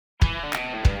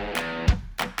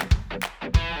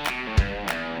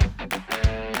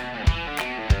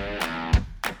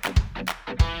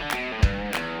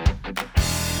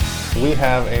we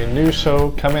have a new show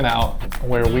coming out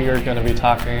where we are going to be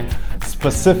talking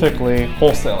specifically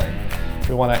wholesaling.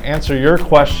 We want to answer your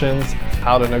questions,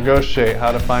 how to negotiate,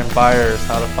 how to find buyers,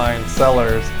 how to find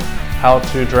sellers, how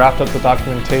to draft up the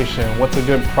documentation, what's a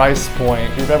good price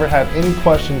point. If you've ever had any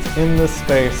questions in this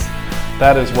space,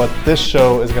 that is what this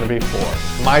show is going to be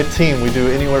for. My team, we do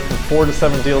anywhere from 4 to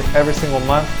 7 deals every single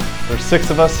month. There's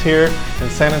 6 of us here in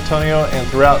San Antonio and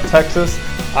throughout Texas.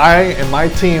 I and my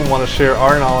team want to share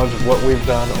our knowledge of what we've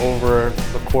done over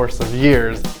the course of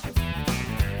years.